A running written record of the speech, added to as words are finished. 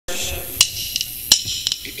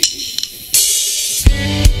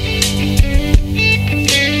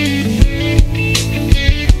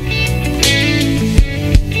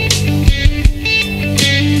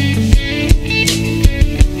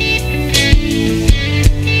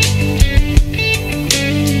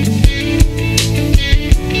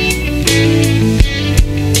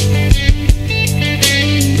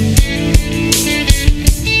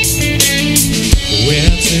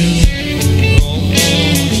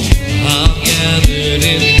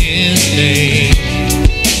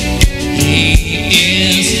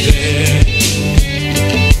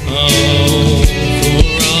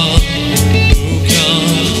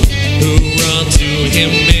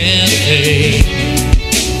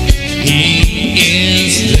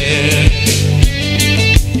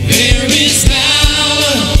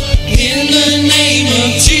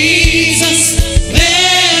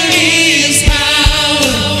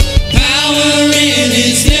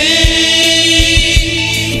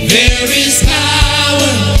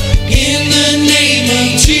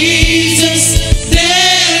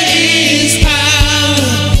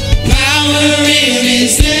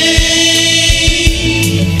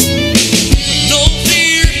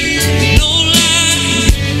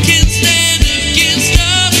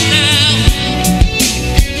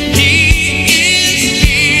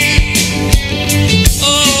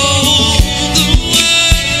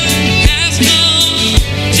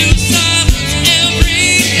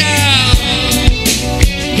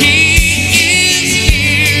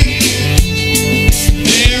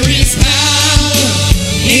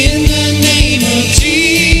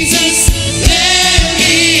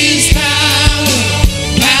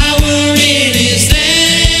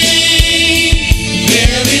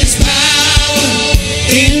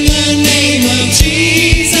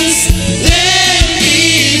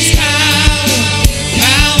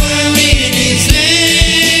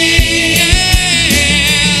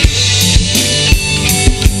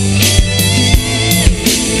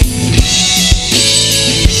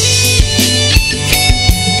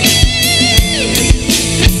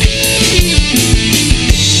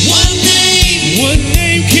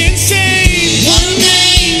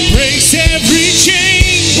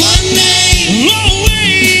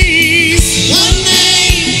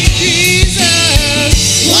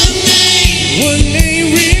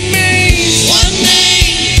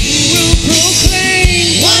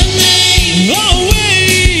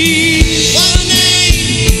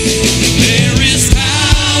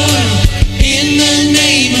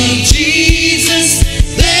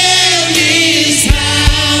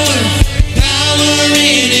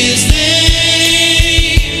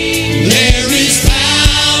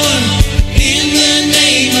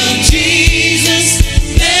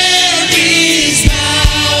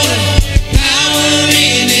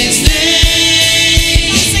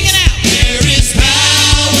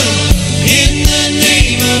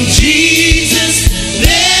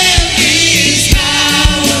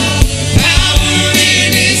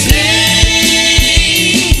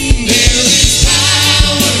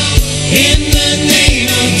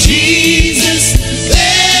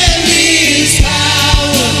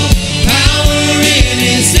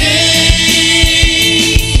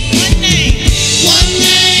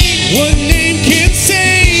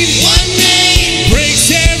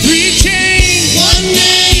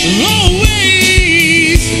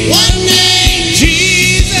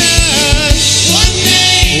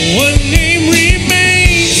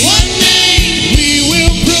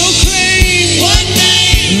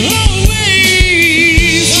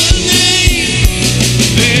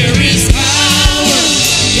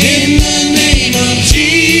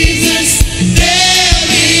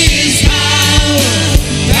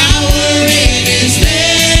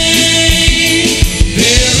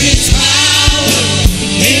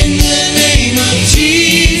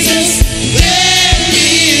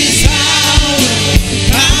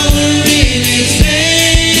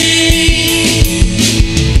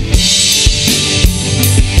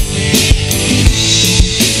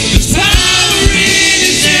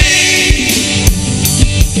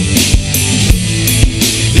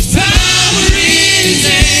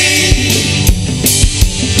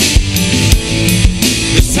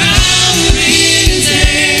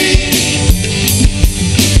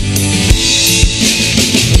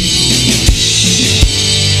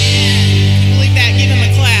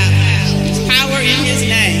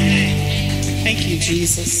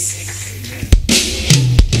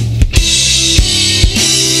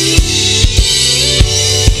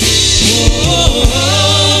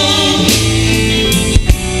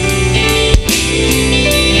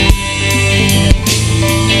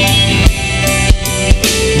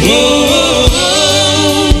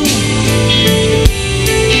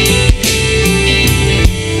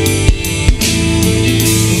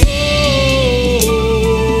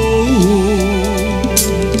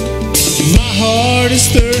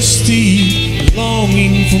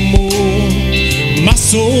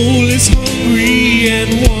soul is hungry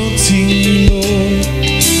and wanting you, Lord.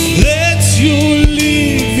 Let your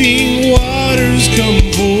living waters come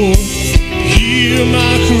forth. Hear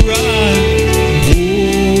my cry. Oh,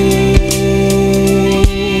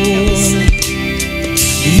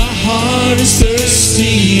 my heart is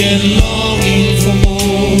thirsty and longing for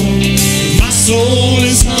more. My soul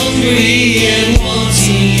is hungry and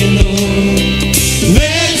wanting you, Lord.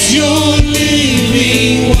 Let your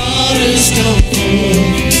living waters come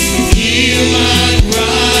forth. Hear my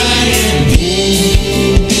cry and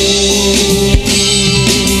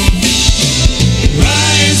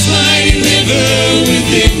rise, mighty river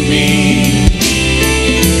within me.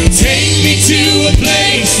 Take me to a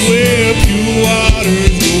place where pure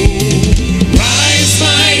waters flow.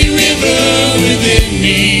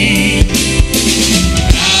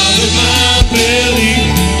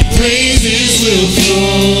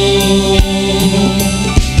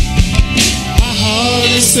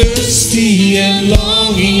 is thirsty and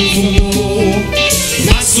longing for more.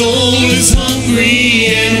 My soul is hungry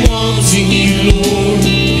and wanting you, Lord.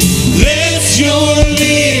 Let your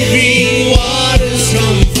living waters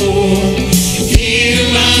come forth. Hear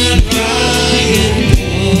my cry and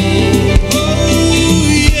pour. Oh,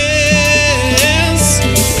 yes,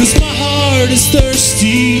 'cause my heart is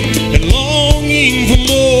thirsty and longing for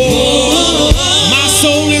more. My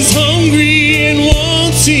soul is hungry and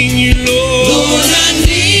wanting you, Lord. Lord, I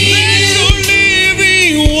need Let your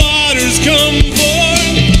living waters come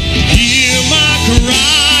forth. Hear my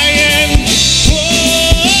cry and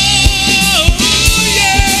pour.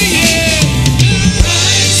 Yeah, yeah.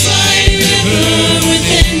 Rise like a river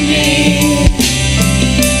within me.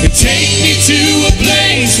 And take me to a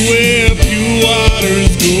place where pure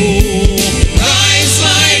waters go. Rise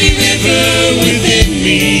like a river Within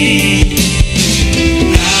me,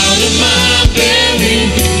 out of my belly,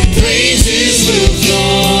 praises will flow.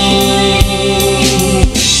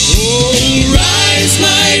 oh, Rise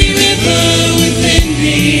like a river within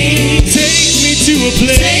me. take me to a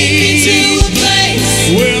place Take me to a place.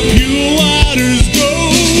 where pure waters go.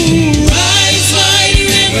 Rise like a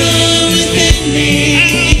river within me.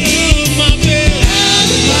 Out of my belly, Out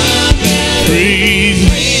of my belly, praise.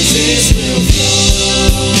 praises will flow.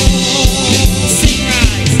 Sing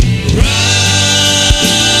rise. Rise.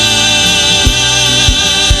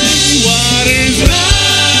 Waters Rise.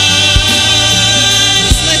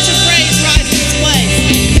 Let your praise rise in this place.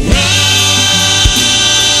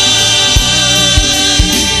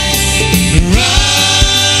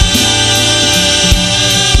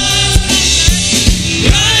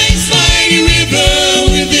 rise like a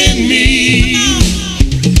river within me.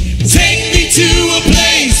 Take me to a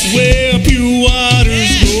place where pure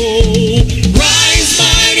waters go. Rise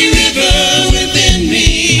like a river within me.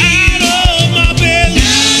 Out of my belly,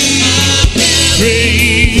 Out of my belly,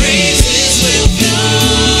 praise. praises will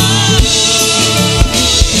flow.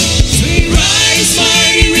 Sing, Rise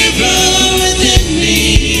like a river within me.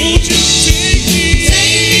 won't you take me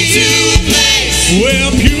Take me to a place. where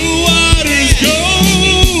pure waters go.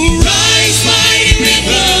 Rise like a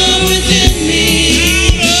river within me.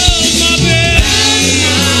 Out of my belly, Out of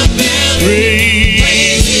my belly, praise.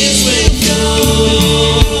 praises will flow.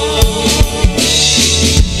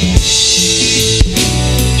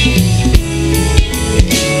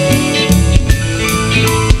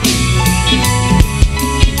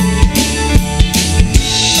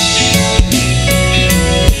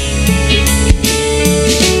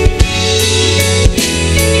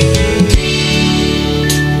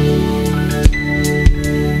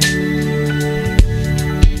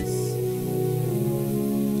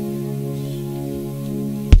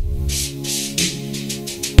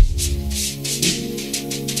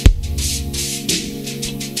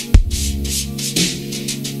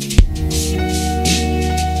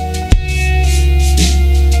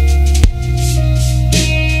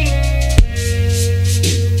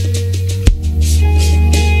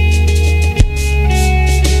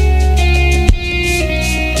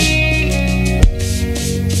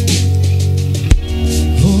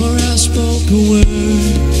 Before I spoke a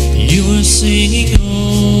word, you were singing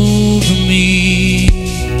over me.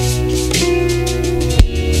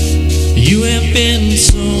 You have been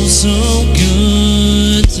so, so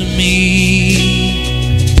good to me.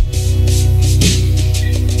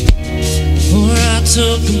 Before I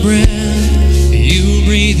took a breath, you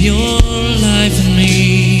breathed your life in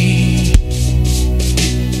me.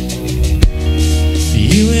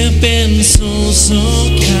 You have been so, so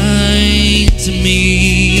kind to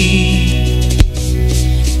me.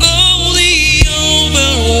 Oh, the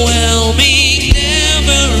overwhelming,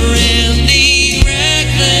 never-ending,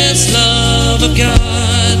 reckless love of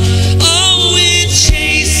God. Oh, it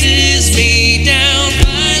chases me down,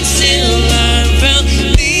 but still I'm found.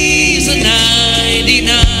 Leaves a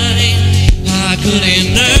 99. I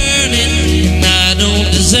couldn't earn it, and I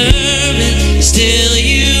don't deserve it. Still,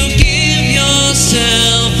 you give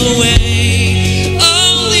yourself away.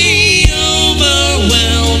 Oh, the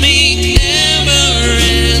overwhelming,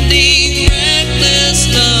 never-ending, reckless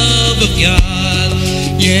love of God.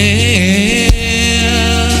 Yeah.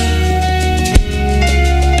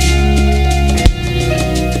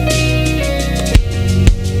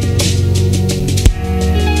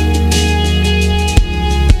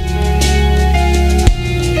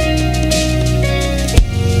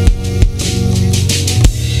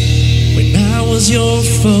 When I was your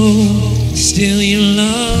foe, still your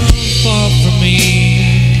love fought for me.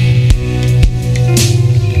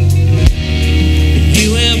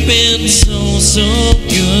 You have been so, so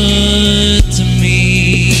good to me.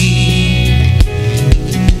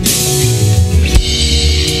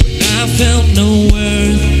 felt no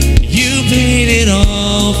worth, you paid it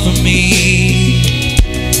all for me.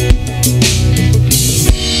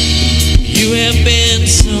 You have been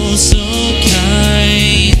so, so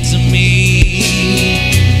kind to me.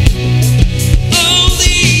 Oh,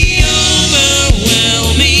 the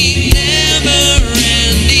overwhelming,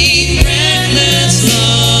 never-ending, reckless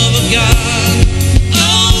love of God.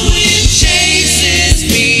 Oh, it chases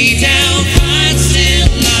me down, finds till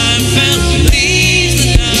I'm found, leaves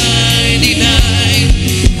the 99.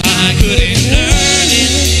 I couldn't earn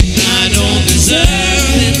it, I don't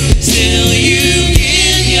deserve it, still you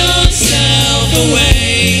give yourself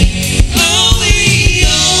away. Oh, the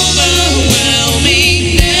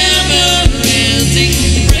overwhelming, never-ending,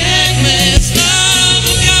 reckless love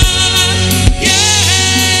of God.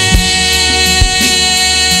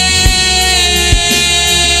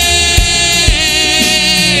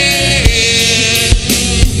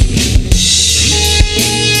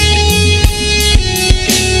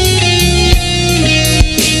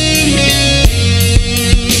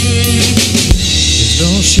 There's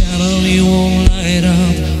no shadow you won't light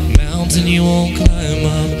up, mountain you won't climb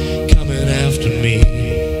up, coming after me.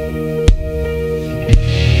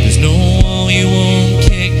 There's no wall you won't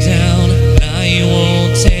kick down, lie you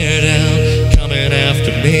won't tear down, coming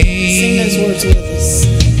after me. Sing those words with us.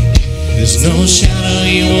 There's no shadow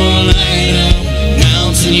you won't light up,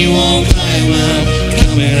 mountain you won't climb up,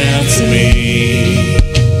 coming after me.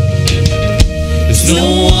 There's no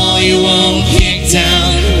wall you won't kick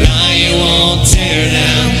down, lie you won't tear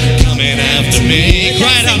down, coming after me.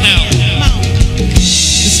 Cry it out now.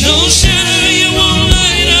 There's no shadow you won't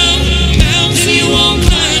light up, mountain you won't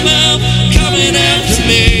climb up, coming after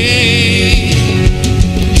me.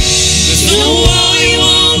 There's no wall you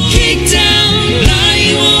won't kick down, lie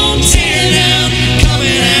you won't tear down,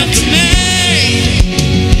 coming after me.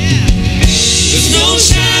 There's no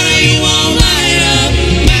shadow you won't light up,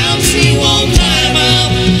 mountain you won't climb up,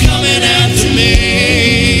 coming after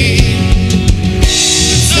me.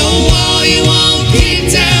 There's no wall you won't kick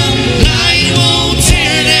down, lie you won't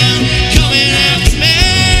tear down, coming after me.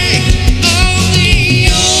 Oh, the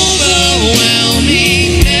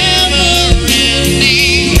overwhelming,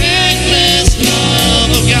 never-ending, reckless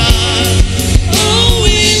love of God. Oh,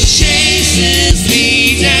 it chases me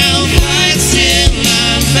down, finds till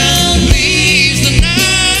I'm found, leaves the 99.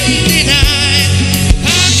 I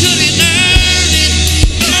couldn't earn it,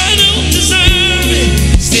 I don't deserve it,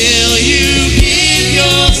 still you give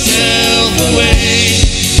yourself away.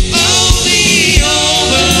 Oh, the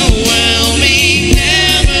overwhelming,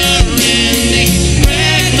 never-ending,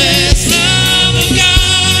 reckless love of God.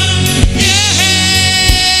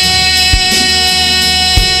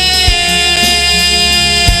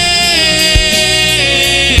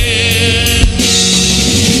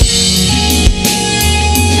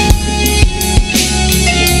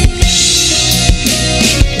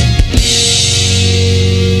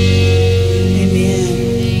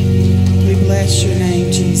 Amen. We bless your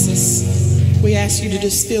name, Jesus. We ask you to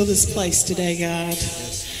just fill this place today, God.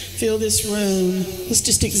 Fill this room. Let's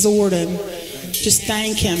just exhort him. Just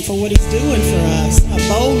thank him for what he's doing for us. A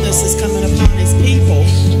boldness is coming upon his people.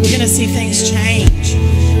 We're going to see things change.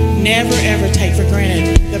 Never, ever take for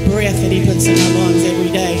granted the breath that he puts in our lungs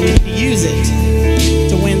every day. We need to use it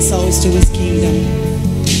to win souls to his kingdom.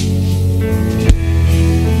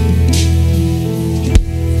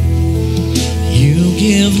 You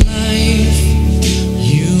give life,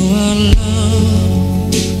 you are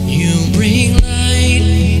love, you bring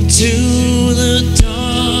light to the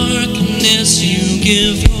darkness, you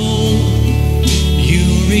give hope, you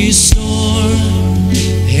restore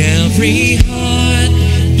every heart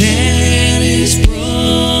that is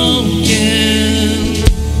broken.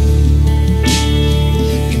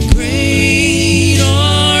 Great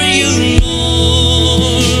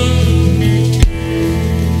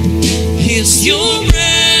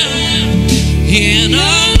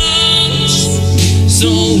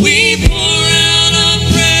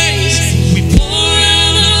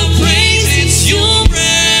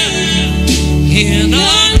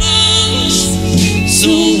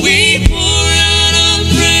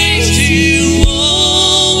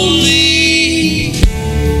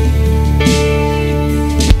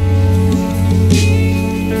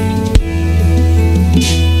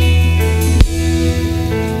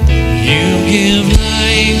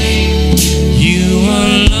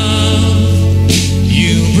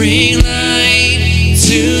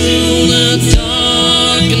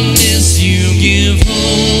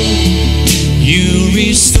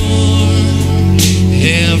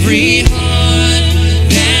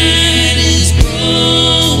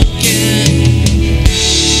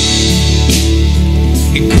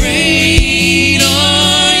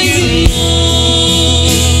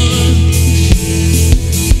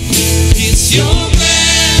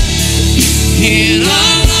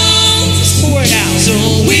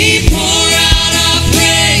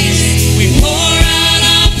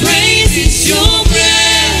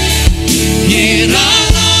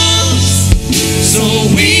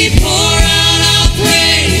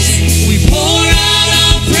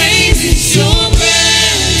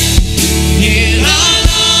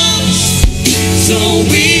So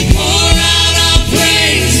we pour out our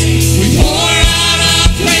praise. We pour out our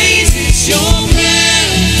praise. It's your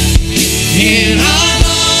breath in our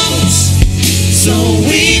lungs. So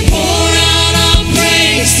we pour out our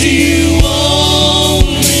praise to you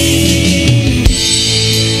only.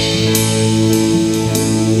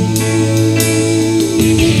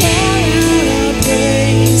 We pour out our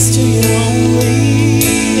praise to you only.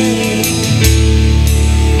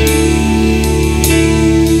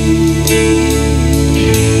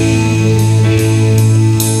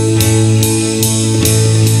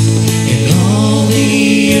 And all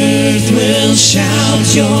the earth will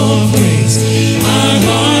shout your praise. Our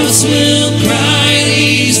hearts will cry,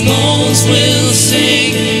 these bones will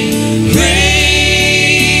sing.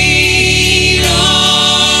 Great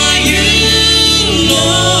are you,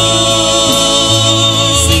 Lord.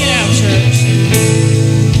 Sing it out, church.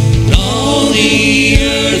 All the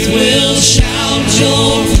earth will shout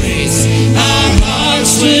your praise. Our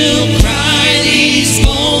hearts will cry, these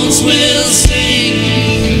bones will sing.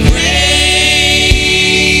 Great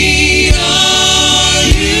are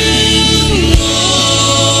you, Lord.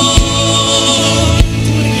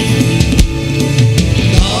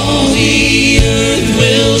 All the earth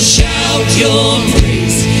will shout your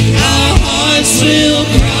praise. Our hearts will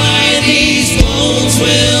cry, these bones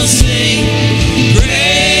will sing. Great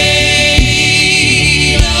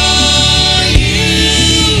are you,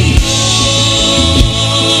 Lord.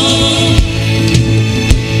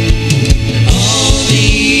 All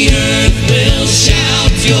the earth will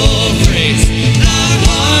shout your praise. Our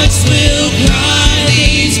hearts will cry,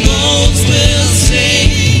 these bones will sing.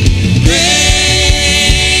 Great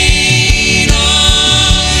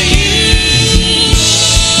are you,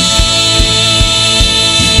 Lord.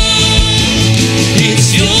 It's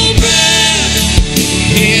your breath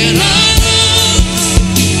in our lungs.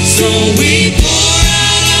 So we pour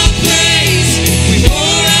out our praise. We pour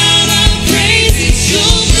out our praise. It's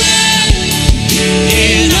your breath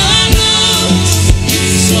in our lungs.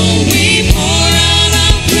 So we pour out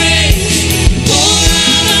our praise. Pour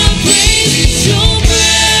out our praise. It's your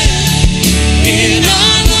breath in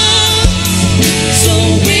our lungs. So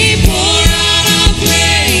we pour out our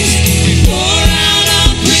praise. We pour out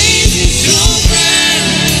our praise. It's your breath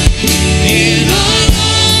in our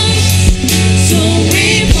lungs. So we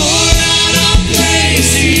pour out our praise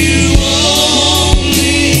to you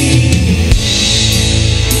only.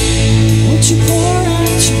 Won't you pour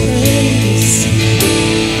out your praise?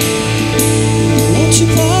 Won't you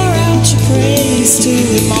pour out your praise to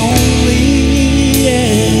him only?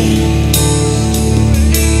 Yeah.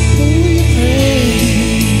 Pour your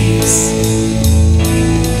praise.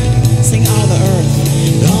 Sing all the earth.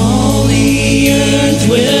 All the earth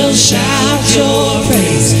will shout your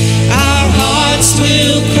praise. Our hearts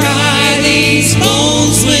will cry, these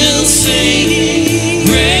bones will sing.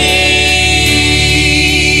 Great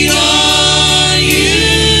are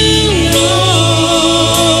you,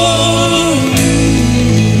 Lord.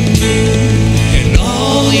 And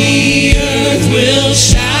all the earth will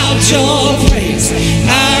shout your praise.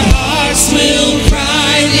 Our hearts will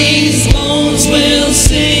cry, these bones will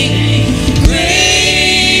sing. Great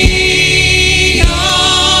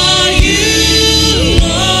are you,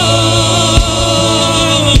 Lord.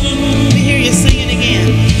 Let me hear you sing it again.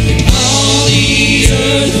 All the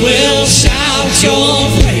earth will shout your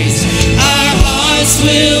praise. Our hearts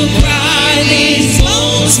will cry, these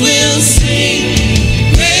bones will sing.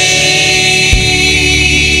 Great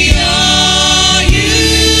are you,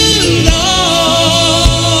 Lord.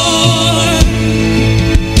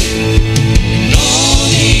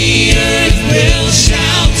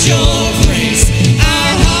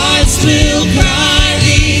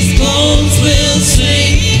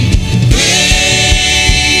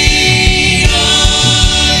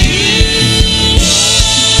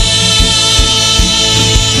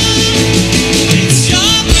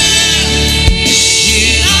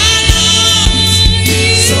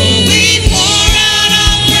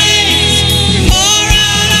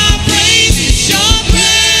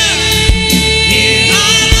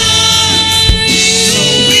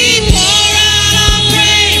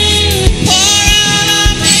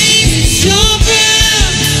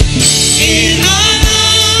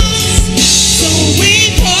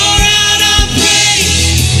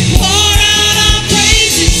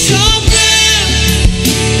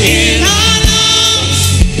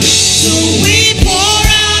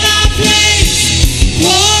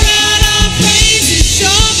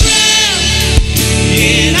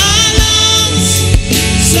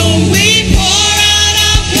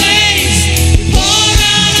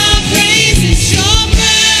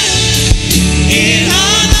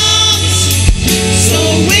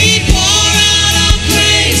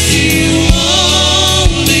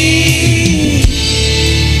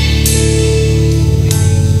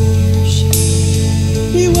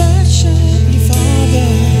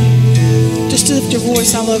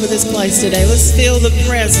 over this place today. Let's feel the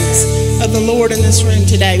presence of the Lord in this room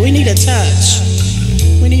today. We need a touch.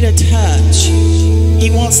 We need a touch. He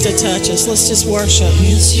wants to touch us. Let's just worship.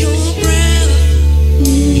 It's your breath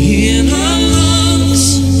in our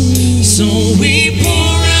lungs, so we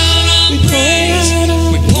pour out our praise.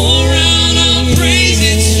 We pour out our praise.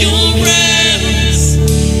 It's your breath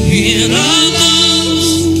in our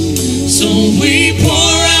lungs, so we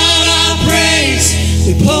pour out our praise.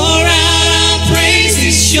 We pour out our praise.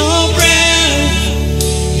 It's your breath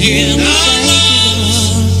in